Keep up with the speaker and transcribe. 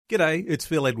G'day, it's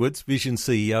Phil Edwards, Vision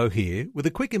CEO here, with a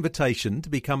quick invitation to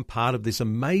become part of this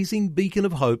amazing beacon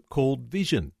of hope called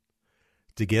Vision.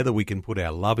 Together we can put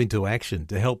our love into action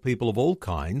to help people of all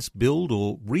kinds build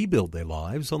or rebuild their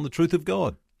lives on the truth of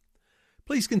God.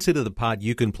 Please consider the part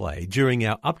you can play during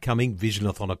our upcoming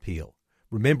Visionathon appeal,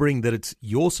 remembering that it's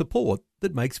your support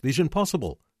that makes Vision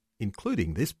possible,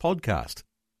 including this podcast.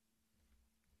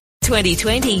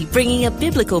 2020, bringing a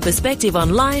biblical perspective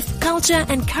on life, culture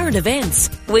and current events.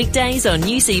 Weekdays on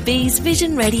UCB's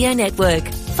Vision Radio Network.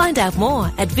 Find out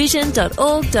more at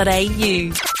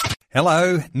vision.org.au.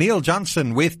 Hello, Neil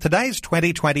Johnson with today's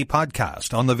 2020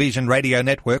 podcast on the Vision Radio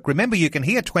Network. Remember, you can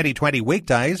hear 2020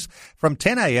 weekdays from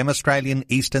 10 a.m. Australian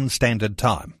Eastern Standard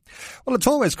Time. Well, it's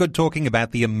always good talking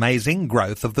about the amazing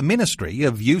growth of the ministry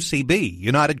of UCB,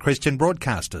 United Christian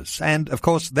Broadcasters, and of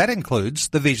course that includes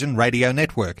the Vision Radio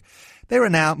Network. There are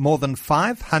now more than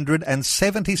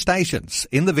 570 stations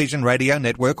in the Vision Radio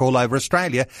Network all over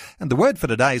Australia, and the word for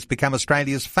today has become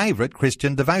Australia's favourite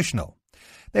Christian devotional.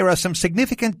 There are some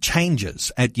significant changes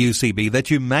at UCB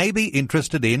that you may be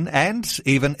interested in and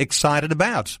even excited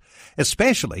about,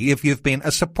 especially if you've been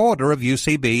a supporter of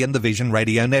UCB and the Vision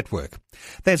Radio Network.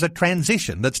 There's a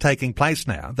transition that's taking place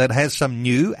now that has some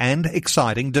new and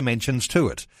exciting dimensions to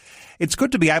it. It's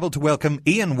good to be able to welcome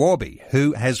Ian Warby,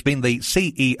 who has been the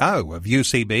CEO of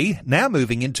UCB, now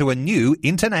moving into a new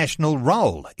international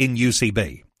role in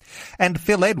UCB. And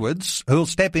Phil Edwards, who'll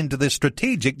step into the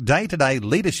strategic day-to-day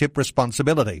leadership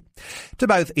responsibility. To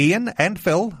both Ian and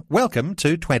Phil, welcome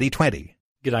to 2020.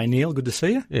 G'day, Neil. Good to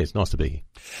see you. Yeah, it's nice to be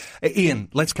here. Ian,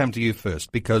 let's come to you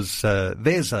first because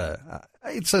it's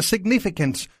a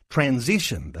significant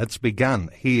transition that's begun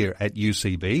here at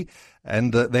UCB,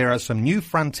 and there are some new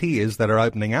frontiers that are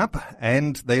opening up,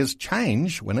 and there's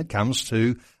change when it comes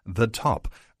to the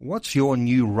top. What's your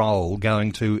new role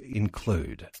going to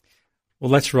include? Well,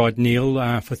 that's right, Neil.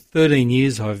 For 13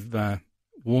 years, I've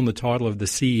worn the title of the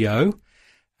CEO,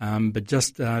 but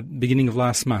just beginning of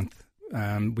last month,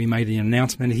 we made an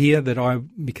announcement here that I'm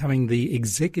becoming the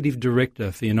Executive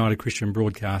Director for United Christian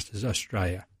Broadcasters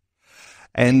Australia.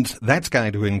 And that's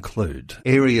going to include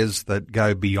areas that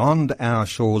go beyond our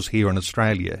shores here in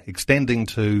Australia, extending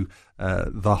to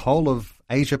the whole of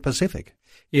Asia Pacific.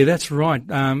 Yeah, that's right.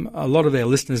 A lot of our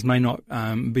listeners may not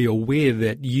be aware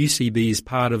that UCB is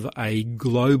part of a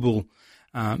global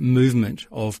movement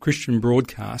of Christian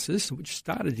broadcasters, which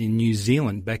started in New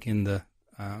Zealand back in the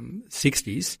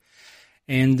 60s.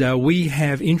 And we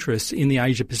have interests in the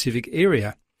Asia-Pacific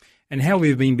area. And how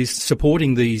we've been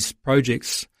supporting these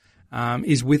projects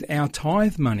is with our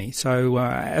tithe money. So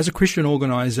as a Christian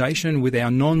organisation, with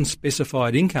our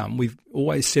non-specified income, we've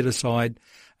always set aside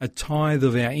a tithe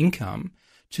of our income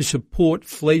to support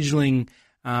fledgling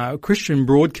Christian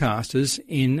broadcasters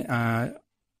in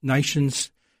nations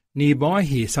nearby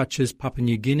here, such as Papua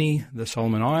New Guinea, the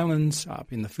Solomon Islands,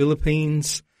 up in the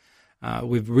Philippines.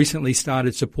 We've recently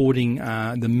started supporting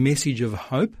the Message of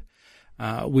Hope,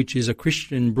 which is a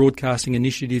Christian broadcasting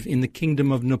initiative in the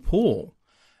Kingdom of Nepal.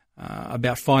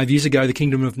 About 5 years ago, the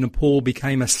Kingdom of Nepal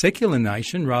became a secular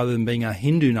nation rather than being a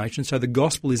Hindu nation, so the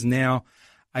gospel is now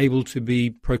able to be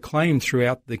proclaimed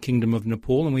throughout the Kingdom of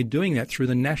Nepal, and we're doing that through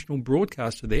the national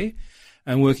broadcaster there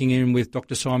and working in with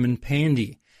Dr. Simon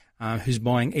Pandey, who's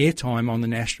buying airtime on the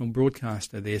national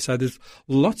broadcaster there. So there's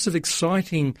lots of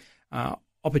exciting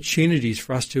opportunities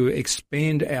for us to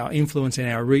expand our influence and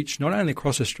our reach, not only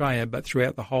across Australia, but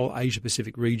throughout the whole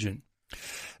Asia-Pacific region.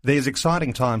 There's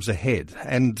exciting times ahead.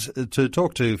 And to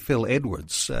talk to Phil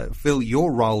Edwards, Phil,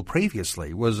 your role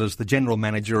previously was as the General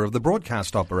Manager of the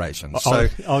broadcast operations. I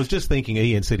was just thinking,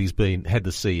 Ian said he's had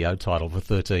the CEO title for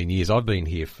 13 years. I've been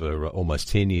here for almost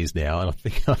 10 years now, and I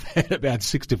think I've had about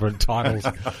 6 different titles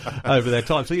over that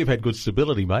time. So you've had good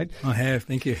stability, mate. I have,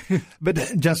 thank you. But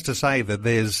just to say that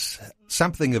there's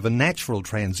something of a natural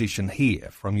transition here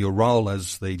from your role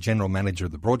as the General Manager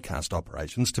of the broadcast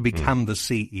operations to become the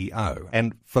CEO.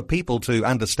 And for people to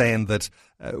understand that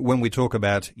when we talk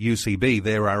about UCB,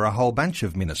 there are a whole bunch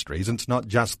of ministries, and it's not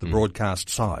just the broadcast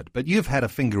side. But you've had a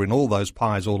finger in all those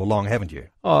pies all along, haven't you?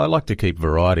 Oh, I like to keep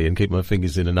variety and keep my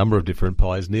fingers in a number of different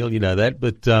pies, Neil, you know that.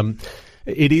 But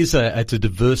it's a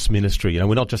diverse ministry. You know,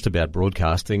 we're not just about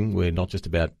broadcasting. We're not just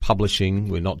about publishing.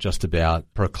 We're not just about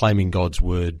proclaiming God's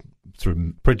word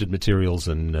through printed materials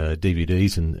and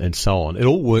DVDs and so on. It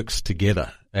all works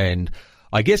together. And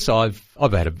I guess I've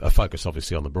had a focus,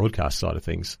 obviously, on the broadcast side of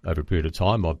things over a period of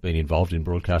time. I've been involved in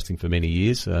broadcasting for many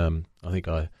years. I think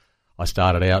I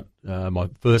started out my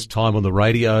first time on the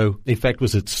radio, in fact,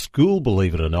 was at school,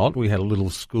 believe it or not. We had a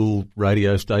little school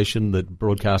radio station that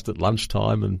broadcast at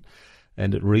lunchtime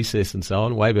and at recess and so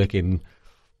on, way back in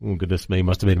oh goodness me,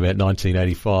 must have been about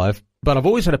 1985. But I've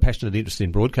always had a passionate interest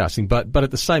in broadcasting. But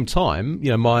at the same time, you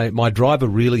know, my driver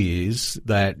really is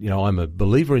that, you know, I'm a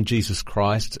believer in Jesus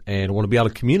Christ and I want to be able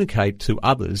to communicate to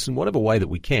others in whatever way that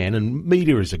we can. And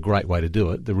media is a great way to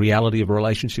do it, the reality of a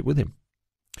relationship with him.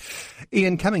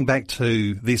 Ian, coming back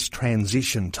to this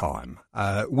transition time,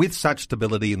 with such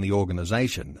stability in the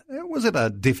organisation, was it a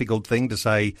difficult thing to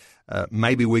say,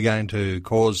 maybe we're going to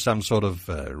cause some sort of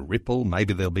ripple,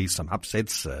 maybe there'll be some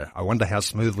upsets, I wonder how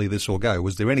smoothly this will go?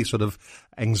 Was there any sort of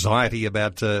anxiety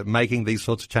about making these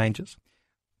sorts of changes?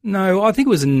 No, I think it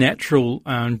was a natural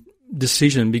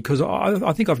decision because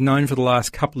I think I've known for the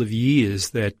last couple of years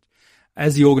that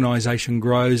as the organisation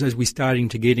grows, as we're starting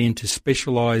to get into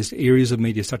specialised areas of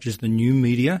media such as the new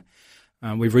media,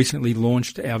 we've recently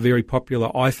launched our very popular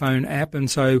iPhone app,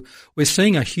 and so we're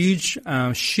seeing a huge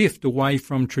shift away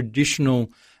from traditional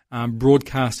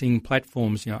broadcasting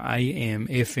platforms, you know, AM,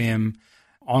 FM,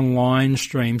 online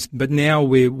streams. But now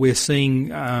we're seeing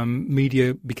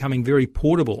media becoming very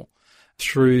portable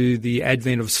through the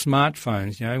advent of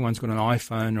smartphones. You know, everyone's got an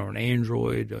iPhone or an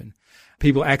Android, and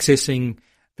people accessing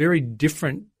very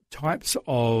different types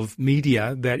of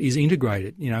media that is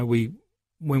integrated. You know,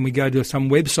 when we go to some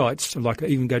websites, like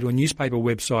even go to a newspaper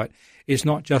website, it's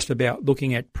not just about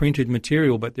looking at printed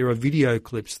material, but there are video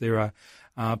clips, there are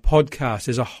podcasts,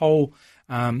 there's a whole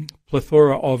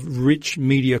plethora of rich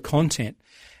media content.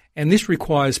 And this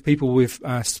requires people with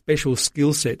special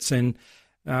skill sets. And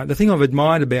the thing I've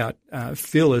admired about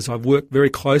Phil is I've worked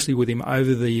very closely with him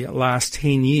over the last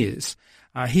 10 years.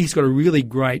 He's got a really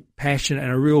great passion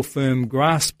and a real firm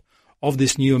grasp of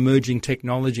this new emerging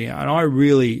technology. And I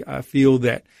really feel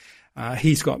that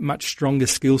he's got much stronger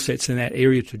skill sets in that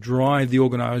area to drive the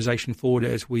organisation forward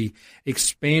as we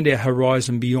expand our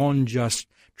horizon beyond just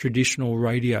traditional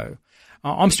radio.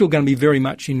 I'm still going to be very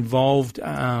much involved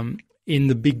in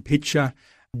the big picture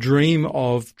dream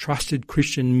of trusted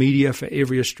Christian media for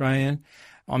every Australian.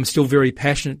 I'm still very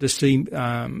passionate to see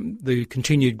the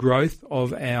continued growth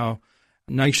of our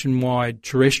nationwide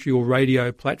terrestrial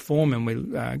radio platform, and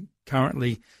we're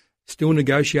currently still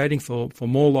negotiating for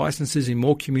more licenses in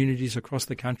more communities across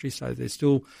the country, so there's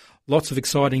still lots of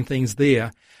exciting things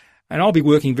there. And I'll be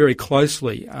working very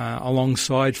closely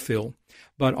alongside Phil,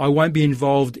 but I won't be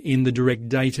involved in the direct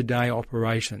day-to-day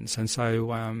operations, and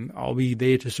so I'll be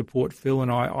there to support Phil,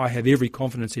 and I have every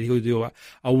confidence that he'll do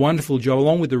a wonderful job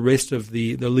along with the rest of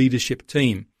the leadership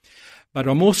team. But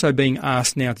I'm also being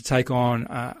asked now to take on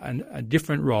a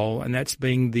different role, and that's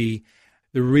being the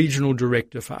regional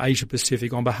director for Asia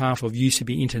Pacific on behalf of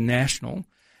UCB International.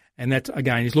 And that,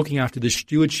 again, is looking after the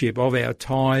stewardship of our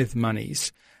tithe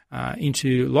monies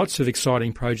into lots of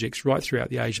exciting projects right throughout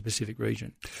the Asia Pacific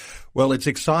region. Well, it's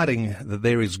exciting that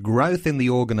there is growth in the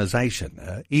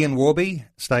organisation. Ian Warby,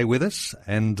 stay with us,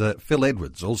 and Phil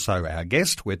Edwards, also our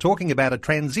guest. We're talking about a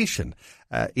transition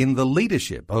in the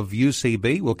leadership of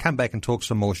UCB. We'll come back and talk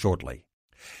some more shortly.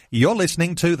 You're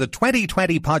listening to the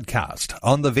 2020 podcast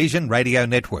on the Vision Radio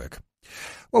Network.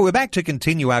 Well, we're back to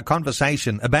continue our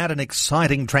conversation about an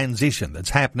exciting transition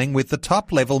that's happening with the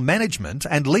top-level management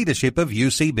and leadership of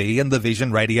UCB and the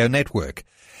Vision Radio Network.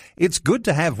 It's good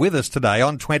to have with us today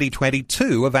on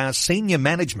 2022 of our senior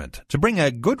management to bring a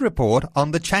good report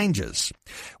on the changes.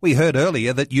 We heard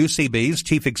earlier that UCB's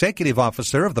Chief Executive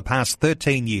Officer of the past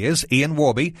 13 years, Ian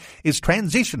Warby, is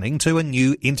transitioning to a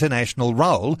new international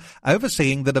role,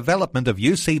 overseeing the development of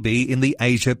UCB in the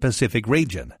Asia-Pacific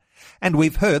region. And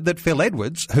we've heard that Phil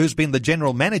Edwards, who's been the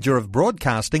General Manager of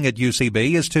Broadcasting at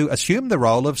UCB, is to assume the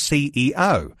role of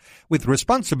CEO, with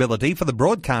responsibility for the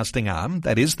broadcasting arm,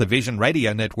 that is the Vision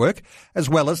Radio Network, as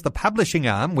well as the publishing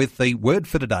arm with the Word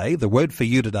for Today, the Word for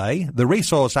You Today, the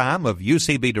resource arm of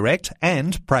UCB Direct,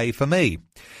 and Pray for Me.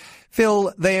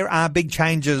 Phil, there are big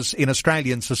changes in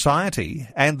Australian society,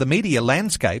 and the media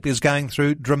landscape is going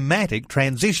through dramatic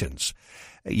transitions.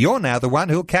 You're now the one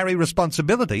who'll carry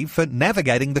responsibility for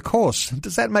navigating the course.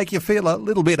 Does that make you feel a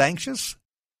little bit anxious?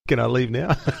 Can I leave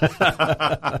now?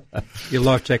 Your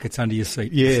life jacket's under your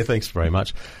seat. Yeah, thanks very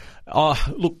much.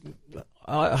 Look,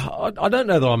 I don't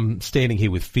know that I'm standing here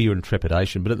with fear and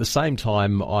trepidation, but at the same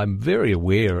time, I'm very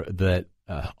aware that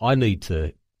I need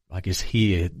to, I guess,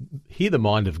 hear the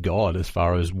mind of God as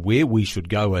far as where we should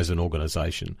go as an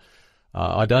organisation.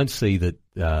 I don't see that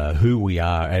who we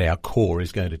are at our core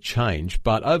is going to change,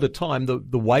 but over time,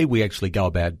 the way we actually go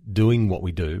about doing what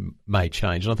we do may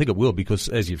change, and I think it will because,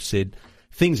 as you've said,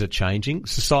 things are changing.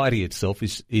 Society itself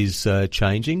is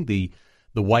changing. The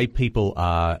way people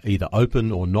are either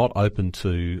open or not open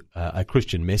to a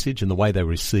Christian message and the way they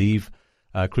receive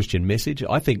a Christian message,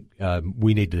 I think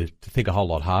we need to think a whole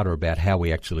lot harder about how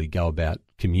we actually go about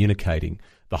communicating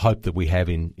the hope that we have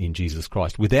in Jesus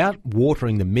Christ, without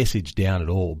watering the message down at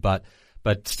all, but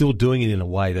still doing it in a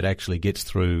way that actually gets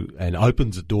through and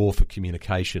opens a door for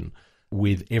communication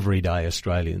with everyday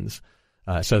Australians,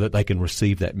 so that they can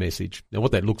receive that message. Now,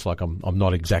 what that looks like, I'm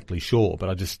not exactly sure, but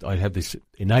I have this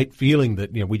innate feeling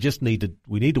that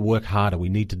we need to work harder, we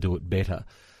need to do it better,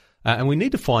 and we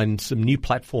need to find some new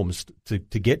platforms to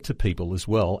get to people as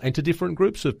well, and to different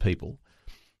groups of people.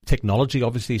 Technology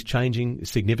obviously is changing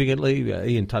significantly.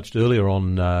 Ian touched earlier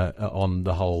on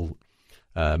the whole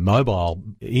mobile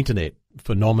internet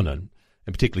phenomenon,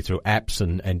 and particularly through apps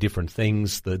and different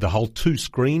things. The whole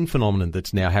two-screen phenomenon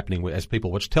that's now happening as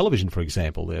people watch television, for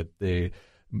example. They're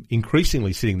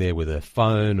increasingly sitting there with a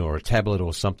phone or a tablet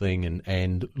or something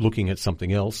and looking at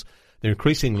something else. They're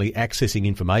increasingly accessing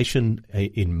information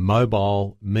in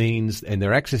mobile means, and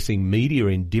they're accessing media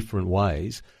in different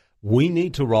ways. We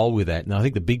need to roll with that. And I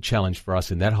think the big challenge for us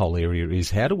in that whole area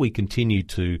is how do we continue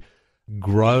to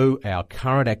grow our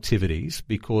current activities,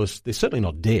 because they're certainly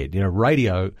not dead.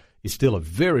 Radio is still a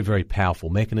very, very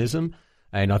powerful mechanism,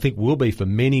 and I think will be for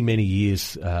many, many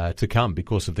years to come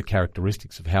because of the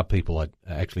characteristics of how people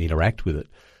actually interact with it.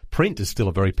 Print is still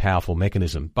a very powerful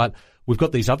mechanism, but we've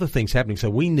got these other things happening, so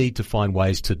we need to find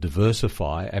ways to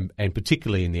diversify, and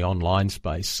particularly in the online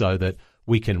space, so that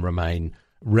we can remain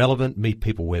relevant, meet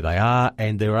people where they are,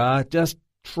 and there are just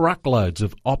truckloads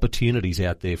of opportunities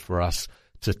out there for us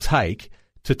to take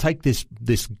this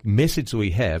message that we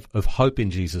have of hope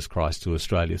in Jesus Christ to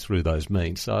Australia through those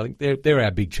means. So I think they're our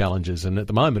big challenges, and at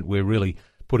the moment we're really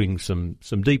putting some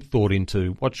deep thought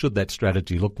into what should that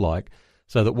strategy look like,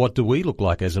 so that what do we look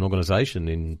like as an organisation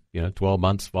in 12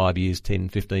 months, 5 years, 10,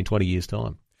 15, 20 years'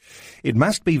 time. It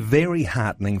must be very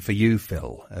heartening for you,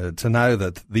 Phil, to know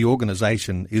that the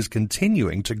organisation is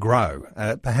continuing to grow,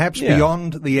 perhaps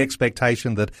beyond the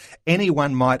expectation that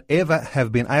anyone might ever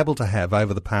have been able to have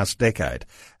over the past decade.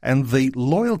 And the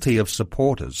loyalty of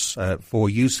supporters for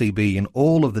UCB in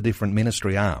all of the different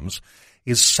ministry arms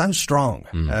is so strong.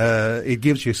 It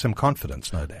gives you some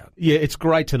confidence, no doubt. Yeah, it's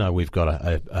great to know we've got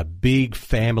a big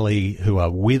family who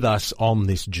are with us on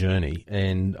this journey.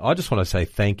 And I just want to say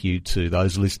thank you to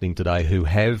those listening today who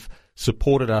have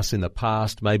supported us in the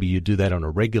past. Maybe you do that on a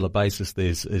regular basis.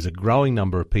 There's a growing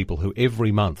number of people who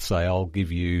every month say, I'll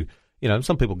give you,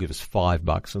 some people give us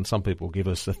 $5 and some people give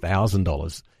us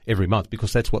 $1,000 every month,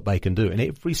 because that's what they can do. And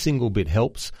every single bit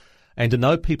helps. And to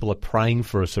know people are praying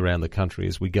for us around the country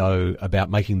as we go about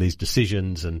making these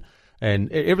decisions, and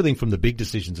everything from the big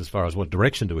decisions as far as what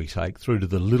direction do we take, through to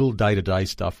the little day-to-day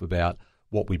stuff about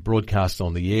what we broadcast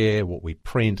on the air, what we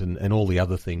print, and all the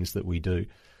other things that we do.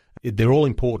 They're all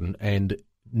important, and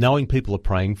knowing people are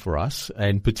praying for us,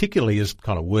 and particularly as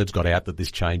kind of words got out that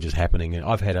this change is happening. And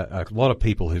I've had a lot of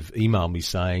people who've emailed me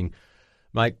saying,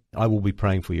 mate, I will be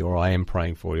praying for you, or I am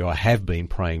praying for you, or I have been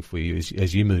praying for you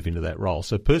as you move into that role.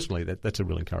 So personally, that's a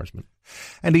real encouragement.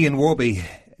 And Ian Warby,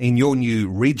 in your new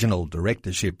regional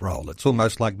directorship role, it's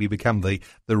almost like you become the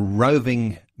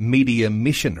roving media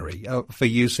missionary for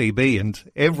UCB,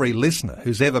 and every listener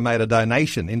who's ever made a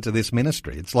donation into this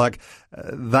ministry, it's like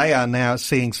they are now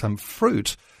seeing some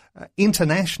fruit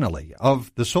internationally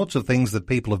of the sorts of things that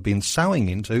people have been sowing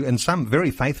into, and some very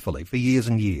faithfully for years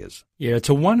and years. Yeah, it's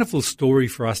a wonderful story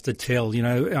for us to tell.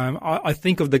 I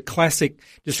think of the classic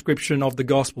description of the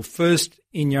gospel, first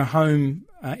in your home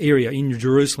area, in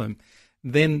Jerusalem,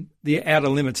 then the outer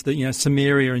limits,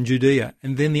 Samaria and Judea,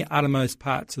 and then the uttermost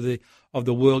parts of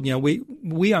the world.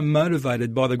 We are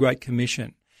motivated by the Great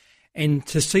Commission, and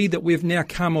to see that we've now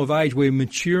come of age, we're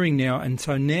maturing now, and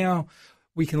so now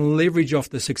we can leverage off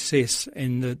the success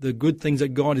and the good things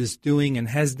that God is doing and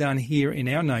has done here in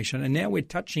our nation. And now we're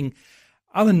touching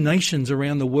other nations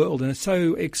around the world. And it's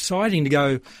so exciting to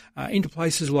go into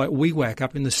places like Wewak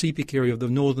up in the Sepik area of the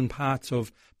northern parts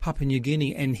of Papua New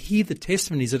Guinea and hear the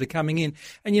testimonies that are coming in.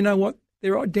 And you know what?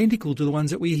 They're identical to the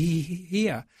ones that we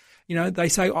hear. They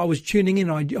say, I was tuning in,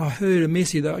 I heard a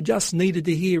message that I just needed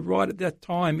to hear right at that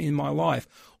time in my life.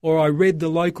 Or I read the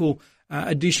local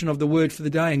edition of the Word for the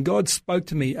Day, and God spoke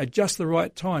to me at just the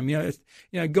right time.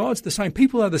 God's the same.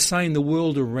 People are the same the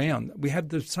world around. We have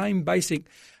the same basic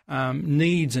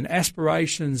needs and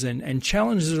aspirations and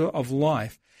challenges of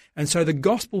life. And so the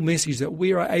gospel message that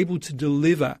we are able to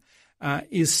deliver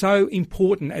is so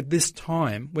important at this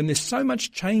time when there's so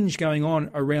much change going on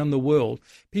around the world.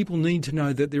 People need to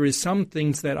know that there is some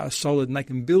things that are solid and they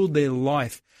can build their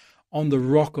life on the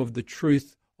rock of the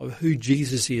truth of who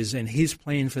Jesus is and his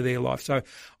plan for their life. So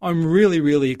I'm really,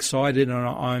 really excited, and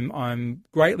I'm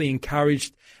greatly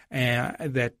encouraged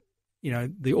that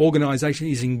the organisation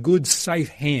is in good, safe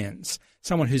hands,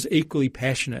 someone who's equally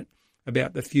passionate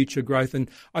about the future growth. And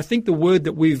I think the word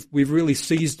that we've really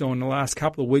seized on the last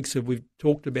couple of weeks as we've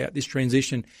talked about this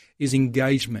transition is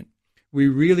engagement. We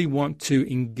really want to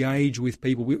engage with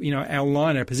people.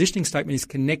 Our positioning statement is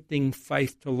connecting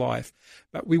faith to life,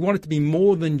 but we want it to be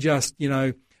more than just,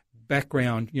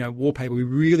 background, wallpaper. We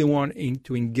really want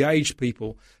to engage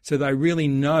people so they really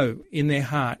know in their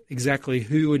heart exactly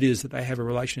who it is that they have a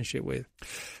relationship with.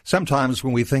 Sometimes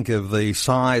when we think of the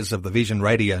size of the Vision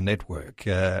Radio Network,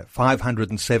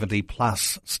 570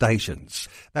 plus stations,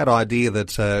 that idea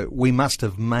that we must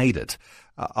have made it.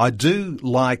 I do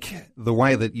like the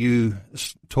way that you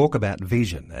talk about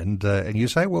vision, and you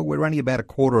say, well, we're only about a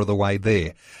quarter of the way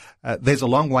there. There's a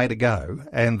long way to go,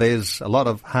 and there's a lot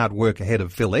of hard work ahead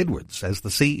of Phil Edwards as the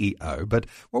CEO. But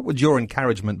what would your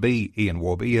encouragement be, Ian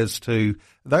Warby, as to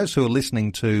those who are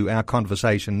listening to our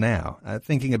conversation now,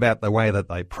 thinking about the way that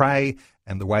they pray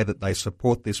and the way that they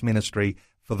support this ministry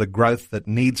for the growth that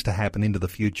needs to happen into the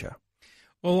future?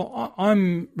 Well,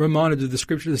 I'm reminded of the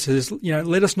scripture that says,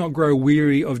 let us not grow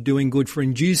weary of doing good, for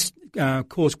in due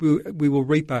course we will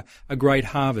reap a great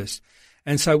harvest.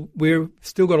 And so we've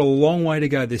still got a long way to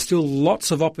go. There's still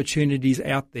lots of opportunities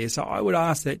out there. So I would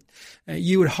ask that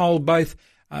you would hold both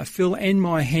Phil and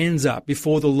my hands up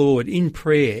before the Lord in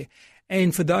prayer.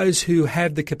 And for those who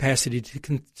have the capacity to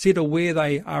consider where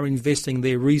they are investing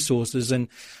their resources. And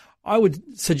I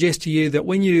would suggest to you that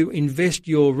when you invest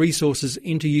your resources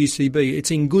into UCB,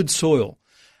 it's in good soil.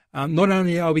 Not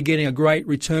only are we getting a great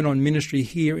return on ministry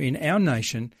here in our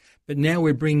nation, but now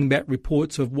we're bringing back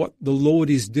reports of what the Lord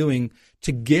is doing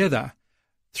together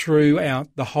throughout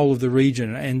the whole of the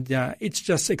region. And it's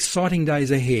just exciting days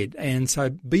ahead. And so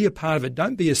be a part of it.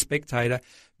 Don't be a spectator.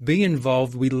 Be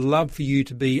involved. We'd love for you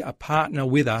to be a partner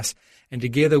with us. And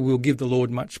together we'll give the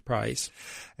Lord much praise.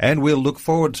 And we'll look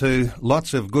forward to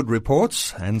lots of good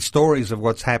reports and stories of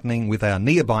what's happening with our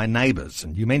nearby neighbours.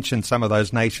 And you mentioned some of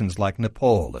those nations like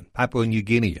Nepal and Papua New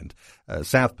Guinea and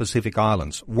South Pacific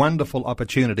Islands. Wonderful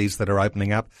opportunities that are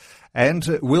opening up.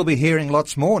 And we'll be hearing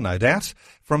lots more, no doubt,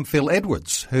 from Phil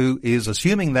Edwards, who is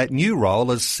assuming that new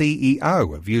role as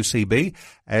CEO of UCB,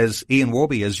 as Ian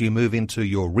Warby, as you move into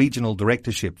your regional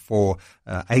directorship for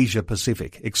Asia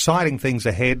Pacific. Exciting things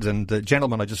ahead. And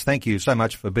gentlemen, I just thank you so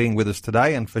much for being with us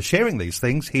today and for sharing these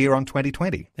things here on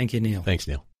 2020. Thank you, Neil. Thanks,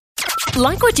 Neil.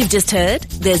 Like what you've just heard?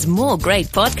 There's more great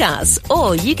podcasts,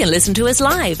 or you can listen to us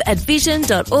live at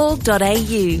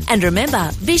vision.org.au. And remember,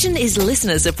 Vision is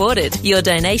listener supported. Your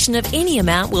donation of any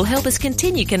amount will help us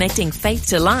continue connecting faith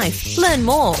to life. Learn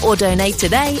more or donate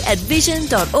today at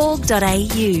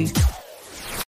vision.org.au.